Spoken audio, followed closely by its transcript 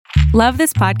Love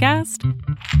this podcast?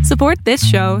 Support this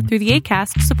show through the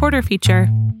Acast supporter feature.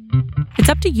 It's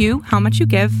up to you how much you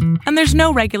give, and there's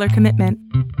no regular commitment.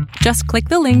 Just click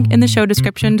the link in the show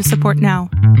description to support now.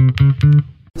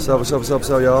 What's up,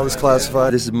 y'all? It's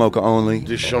Classified. This is Mocha Only.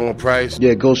 This is Sean Price.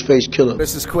 Yeah, Ghostface Killer.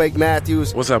 This is Quake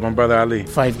Matthews. What's up, my brother Ali?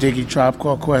 Fife Diggy, Tribe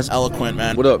Called Quest. Eloquent,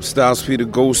 man. What up, Styles P the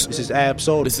Ghost? This is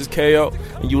Ab-Soul. This is KO,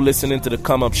 and you listening to the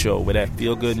Come Up Show, where that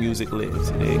feel-good music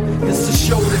lives. This is the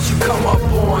show that you come up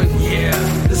on, yeah.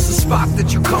 This is the spot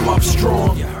that you come up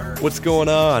strong. What's going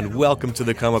on? Welcome to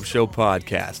the Come Up Show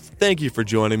podcast. Thank you for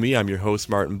joining me. I'm your host,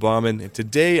 Martin Bauman, and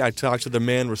today I talk to the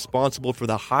man responsible for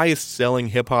the highest-selling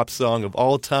hip-hop song of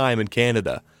all time in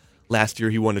Canada. Last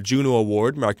year, he won a Juno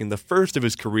Award, marking the first of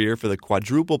his career for the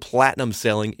quadruple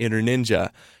platinum-selling Inner Ninja.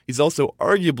 He's also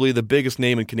arguably the biggest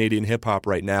name in Canadian hip-hop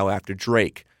right now after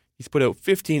Drake. He's put out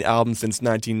 15 albums since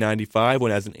 1995,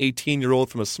 when as an 18-year-old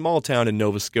from a small town in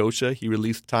Nova Scotia, he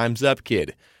released Time's Up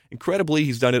Kid. Incredibly,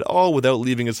 he's done it all without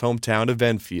leaving his hometown of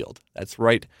Enfield. That's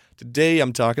right. Today,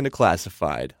 I'm talking to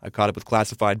Classified. I caught up with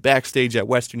Classified backstage at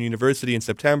Western University in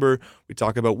September. We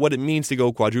talk about what it means to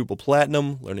go quadruple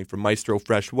platinum, learning from Maestro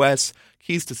Fresh Wes,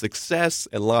 keys to success,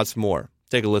 and lots more.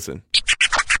 Take a listen.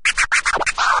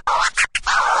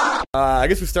 I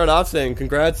guess we start off saying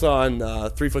congrats on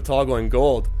 3 Foot Tall going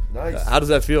gold. Nice. How does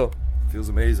that feel? Feels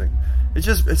amazing. It's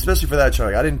just, especially for that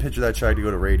track. I didn't picture that track to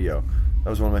go to radio. That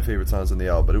was one of my favorite songs on the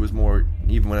album, but it was more,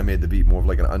 even when I made the beat, more of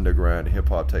like an underground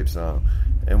hip-hop type song.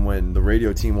 And when the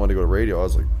radio team wanted to go to radio, I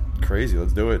was like, crazy,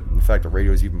 let's do it. In fact, the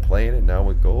radio's even playing it now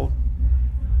with gold.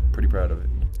 Pretty proud of it.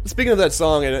 Speaking of that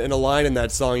song, in a line in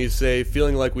that song, you say,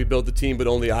 feeling like we built the team, but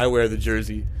only I wear the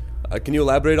jersey. Can you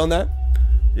elaborate on that?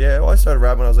 Yeah, well, I started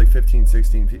rapping when I was like 15,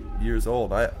 16 years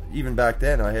old. Even back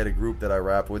then, I had a group that I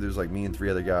rapped with. It was like me and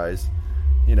 3 other guys.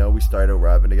 You know, we started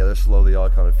rapping together. Slowly, all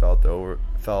kind of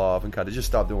fell off and kind of just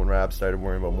stopped doing rap, started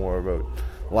worrying more about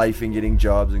life and getting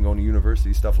jobs and going to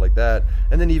university, stuff like that.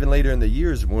 And then even later in the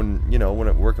years when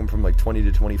I'm working from like 20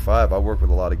 to 25, I worked with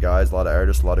a lot of guys, a lot of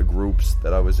artists, a lot of groups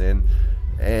that I was in,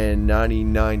 and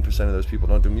 99% of those people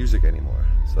don't do music anymore.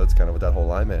 So that's kind of what that whole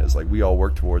line meant, is like we all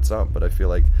work towards something, but I feel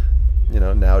like,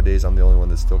 nowadays I'm the only one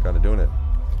that's still kind of doing it.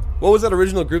 What was that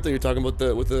original group that you're talking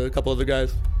about with a couple other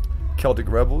guys? Celtic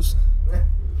Rebels.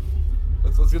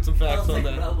 Let's get some facts on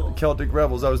that. Celtic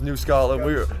Rebels. That was New Scotland.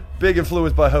 We were big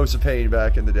influenced by House of Pain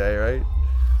back in the day, right?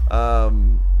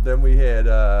 Then we had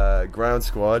Ground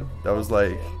Squad. That was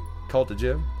like Cult of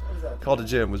Jim. Cult of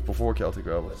Jim was before Celtic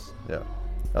Rebels. Yeah,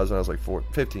 that was when I was like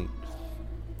 15.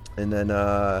 And then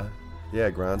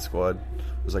Ground Squad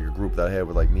was like a group that I had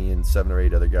with like me and 7 or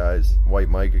 8 other guys. White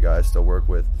Mike, a guy I still work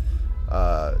with.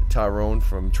 Tyrone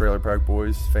from Trailer Park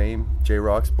Boys fame.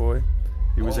 J-Rock's boy.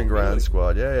 He was in Ground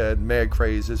Squad. Yeah. Mad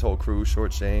Craze, his whole crew,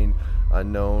 Short Shane,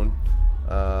 Unknown,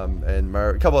 and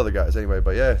a couple other guys anyway.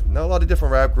 But yeah, a lot of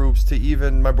different rap groups, to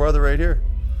even my brother right here.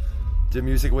 Did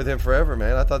music with him forever,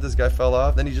 man. I thought this guy fell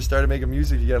off. Then he just started making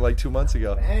music again like 2 months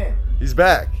ago. Man. He's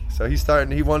back. So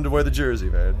he wanted to wear the jersey,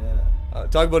 man. Yeah.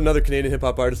 Talk about another Canadian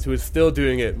hip-hop artist who is still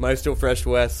doing it, Maestro Fresh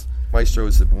Wes. Maestro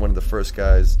is one of the first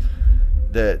guys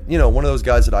that, one of those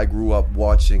guys that I grew up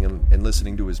watching and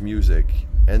listening to his music.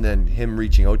 And then him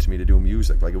reaching out to me to do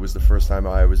music. Like, it was the first time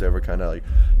I was ever kind of like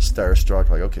starstruck.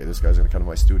 Like, okay, this guy's going to come to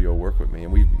my studio work with me.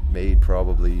 And we made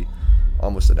probably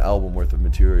almost an album worth of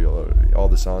material. All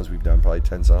the songs we've done, probably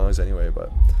 10 songs anyway.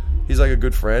 But he's like a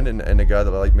good friend and a guy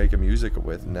that I like making music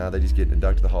with. Now that he's getting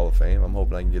inducted to the Hall of Fame, I'm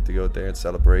hoping I can get to go out there and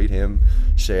celebrate him.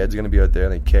 Shad's going to be out there,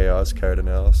 and then Chaos,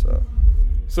 Cardinal.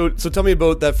 So tell me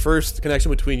about that first connection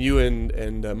between you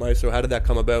and Maestro. How did that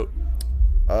come about?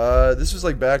 This was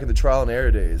like back in the Trial and Error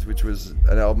days, which was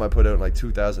an album I put out in like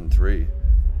 2003.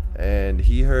 And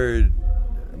he heard,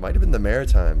 it might have been the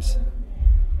Maritimes.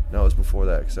 No, it was before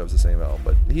that, because that was the same album.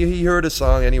 But he heard a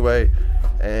song anyway,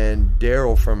 and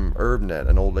Daryl from Urbnet,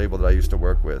 an old label that I used to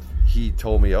work with, he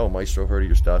told me, Maestro heard of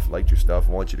your stuff, liked your stuff,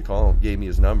 I want you to call him. Gave me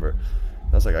his number.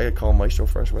 I was like, I could call Maestro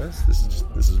Fresh West?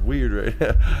 This is weird,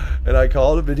 right? And I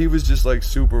called him, and he was just like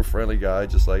super friendly guy,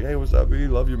 just like, hey, what's up, B?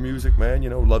 Love your music, man.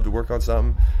 Love to work on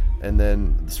something. And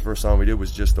then this first song we did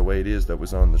was Just the Way It Is, that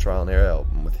was on the Trial and Error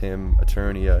album with him,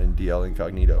 Eternia, and DL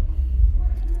Incognito.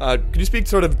 Could you speak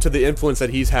sort of to the influence that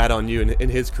he's had on you in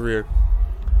his career?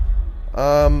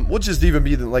 We'll just even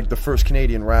be the first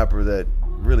Canadian rapper that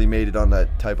really made it on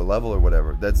that type of level or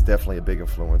whatever. That's definitely a big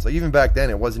influence. Like, even back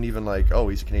then, it wasn't even like,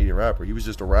 he's a Canadian rapper. He was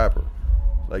just a rapper.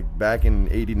 Like, back in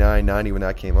 89, 90 when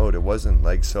that came out, it wasn't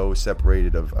like so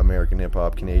separated of American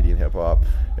hip-hop, Canadian hip-hop.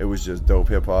 It was just dope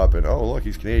hip-hop, and look,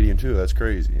 he's Canadian too. That's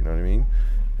crazy, you know what I mean?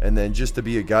 And then just to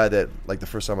be a guy that, like, the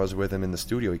first time I was with him in the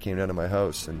studio, he came down to my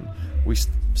house, and we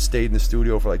stayed in the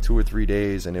studio for like 2 or 3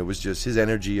 days, and it was just his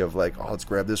energy of like, oh, let's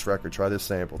grab this record, try this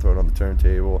sample, throw it on the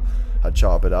turntable, I'd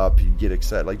chop it up, he'd get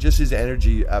excited. Like, just his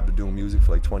energy after doing music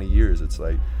for like 20 years. It's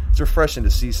like, it's refreshing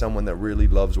to see someone that really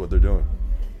loves what they're doing.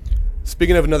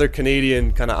 Speaking of another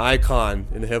Canadian kind of icon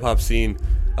in the hip-hop scene,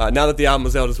 now that the album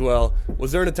was out as well,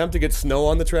 was there an attempt to get Snow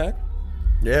on the track?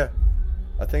 Yeah.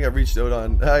 I think I reached out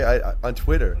on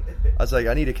Twitter. I was like,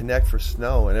 I need to connect for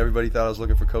Snow, and everybody thought I was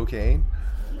looking for cocaine.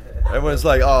 Everyone's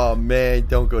like, oh, man,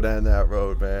 don't go down that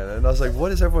road, man. And I was like,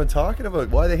 what is everyone talking about?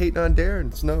 Why are they hating on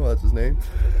Darren Snow? That's his name.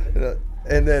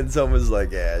 And then someone's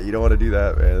like, yeah, you don't want to do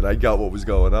that, man. And I got what was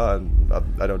going on.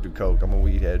 I don't do coke. I'm a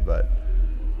weed head, but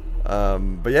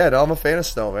yeah, no, I'm a fan of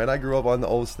Snow, man. I grew up on the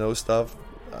old Snow stuff.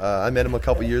 I met him a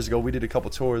couple years ago. We did a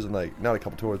couple tours, and like, not a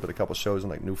couple tours, but a couple shows in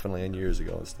like Newfoundland years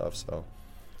ago and stuff, So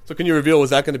can you reveal,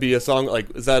 was that going to be a song,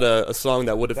 like, is that a song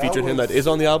that would have featured him that is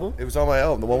on the album? It was on my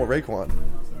album, the one with Raekwon.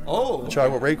 Oh. Try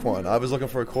with Raekwon. I was looking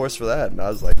for a chorus for that, and I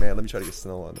was like, man, let me try to get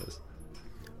Snow on this.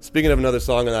 Speaking of another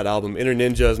song on that album, Inner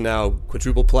Ninja is now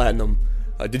quadruple platinum.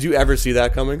 Did you ever see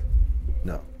that coming?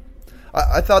 No.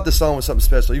 I thought the song was something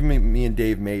special. Even me and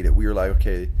Dave made it. We were like,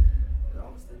 okay.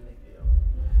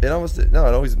 It almost did. No,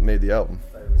 it always made the album.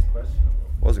 It was questionable.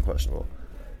 It wasn't questionable.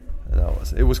 No,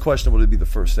 it was questionable to be the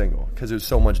first single because it was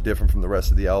so much different from the rest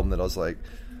of the album that I was like,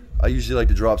 I usually like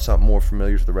to drop something more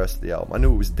familiar to the rest of the album. I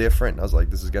knew it was different, and I was like,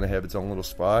 this is going to have its own little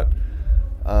spot.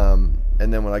 And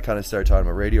then when I kind of started talking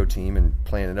to my radio team and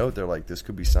planning it out, they're like, this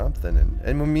could be something.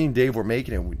 And when me and Dave were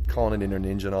making it, we calling it Inner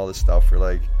Ninja and all this stuff, we're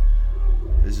like,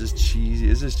 is this cheesy?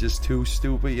 Is this just too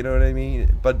stupid? You know what I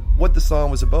mean? But what the song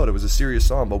was about, it was a serious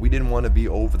song, but we didn't want to be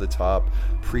over the top,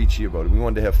 preachy about it. We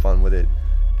wanted to have fun with it.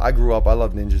 I grew up, I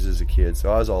loved ninjas as a kid,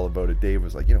 so I was all about it. Dave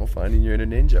was like, finding your inner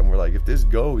ninja. And we're like, if this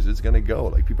goes, it's going to go.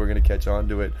 Like, people are going to catch on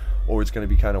to it, or it's going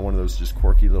to be kind of one of those just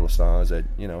quirky little songs that,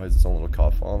 has its own little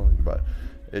cult following. But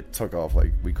it took off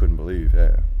like we couldn't believe.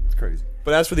 Yeah, it's crazy.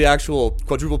 But as for the actual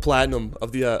quadruple platinum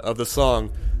of the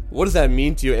song, what does that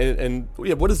mean to you? And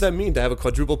what does that mean to have a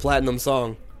quadruple platinum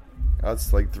song?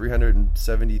 That's like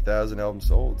 370,000 albums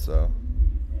sold, so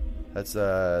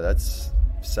that's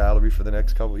salary for the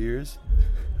next couple of years.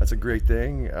 That's a great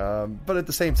thing. But at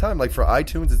the same time, like for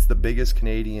iTunes, it's the biggest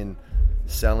Canadian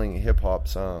selling hip-hop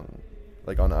song,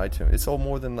 like on iTunes. It sold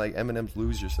more than like Eminem's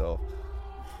Lose Yourself,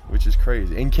 which is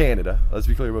crazy. In Canada, let's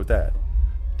be clear about that.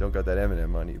 Don't got that Eminem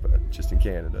money, but just in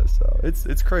Canada. So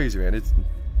it's crazy, man.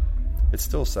 It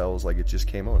still sells like it just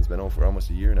came out. It's been on for almost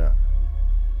a year now.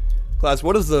 Class,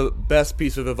 what is the best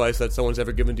piece of advice that someone's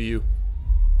ever given to you?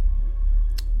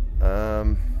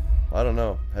 I don't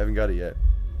know. Haven't got it yet.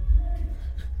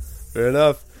 Fair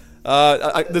enough.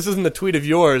 This isn't a tweet of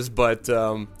yours, but it's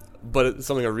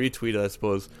something I retweeted, I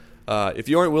suppose. If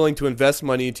you aren't willing to invest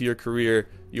money into your career,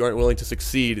 you aren't willing to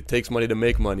succeed. It takes money to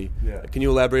make money. Yeah. Can you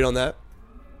elaborate on that?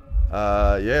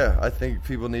 Yeah, I think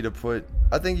people need to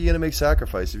I think you're going to make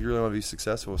sacrifice if you really want to be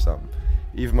successful with something.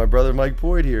 Even my brother Mike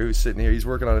Boyd here, who's sitting here, he's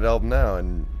working on an album now,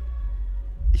 and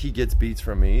he gets beats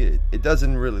from me. It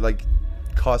doesn't really,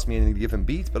 cost me anything to give him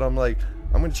beats, but I'm like,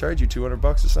 I'm going to charge you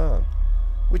 $200 a song,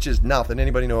 which is nothing.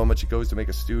 Anybody know how much it goes to make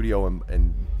a studio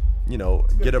and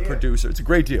get a producer? It's a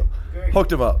great deal.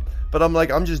 Hooked him up. But I'm like,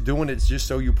 I'm just doing it just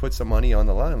so you put some money on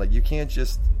the line. Like, you can't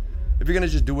just... If you're going to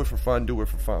just do it for fun, do it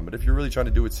for fun. But if you're really trying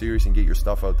to do it serious and get your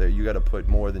stuff out there, you got to put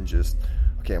more than just,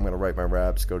 okay, I'm going to write my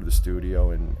raps, go to the studio,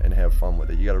 and have fun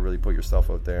with it. You got to really put your stuff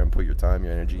out there and put your time,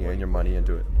 your energy, and your money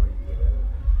into it.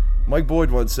 Mike Boyd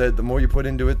once said, the more you put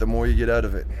into it, the more you get out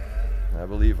of it. I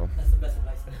believe him. That's the best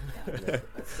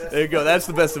advice. There you go. That's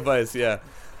the best advice, yeah.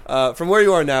 From where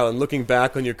you are now and looking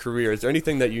back on your career, is there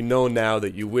anything that you know now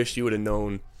that you wish you would have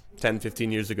known 10,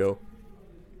 15 years ago?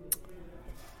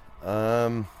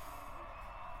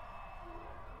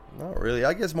 Not really.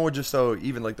 I guess more just so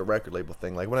even like the record label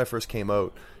thing. Like when I first came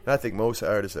out, and I think most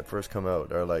artists that first come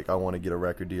out are like, I want to get a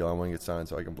record deal, I want to get signed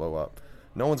so I can blow up.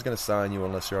 No one's going to sign you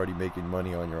unless you're already making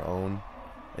money on your own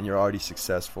and you're already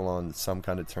successful on some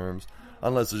kind of terms.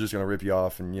 Unless they're just going to rip you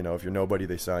off and, if you're nobody,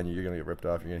 they sign you, you're going to get ripped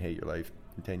off, you're going to hate your life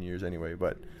in 10 years anyway.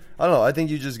 But I don't know. I think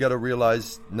you just got to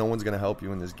realize no one's going to help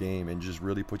you in this game and just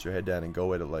really put your head down and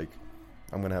go at it like,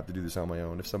 I'm going to have to do this on my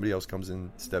own. If somebody else comes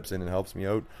in, steps in and helps me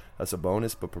out, that's a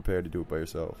bonus, but prepare to do it by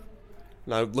yourself.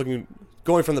 Now, going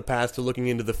from the past to looking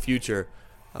into the future,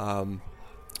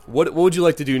 what would you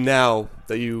like to do now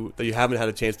that you haven't had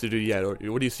a chance to do yet? Or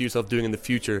what do you see yourself doing in the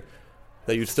future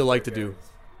that you'd still like to do?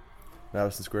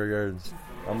 Madison Square Gardens.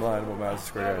 I'm lying about Madison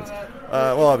Square Gardens.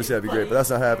 Well, obviously that'd be great, but that's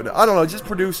not happening. I don't know, just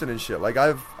producing and shit. Like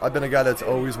I've been a guy that's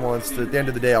always wants to, at the end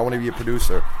of the day, I want to be a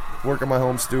producer. work in my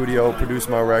home studio, produce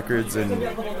my records, and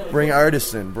bring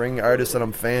artists that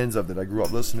I'm fans of, that I grew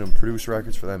up listening to, and produce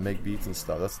records for them, make beats and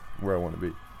stuff. That's where I want to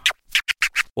be.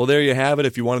 Well, there you have it.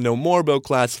 If you want to know more about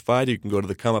Classified, you can go to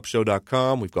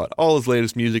thecomeupshow.com. We've got all his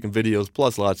latest music and videos,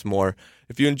 plus lots more.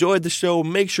 If you enjoyed the show,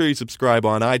 make sure you subscribe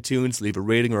on iTunes, leave a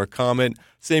rating or a comment.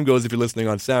 Same goes if you're listening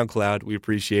on SoundCloud. We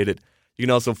appreciate it. You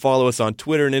can also follow us on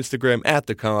Twitter and Instagram at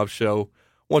The Come Up Show.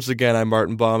 Once again, I'm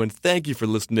Martin Bauman. Thank you for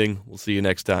listening. We'll see you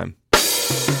next time.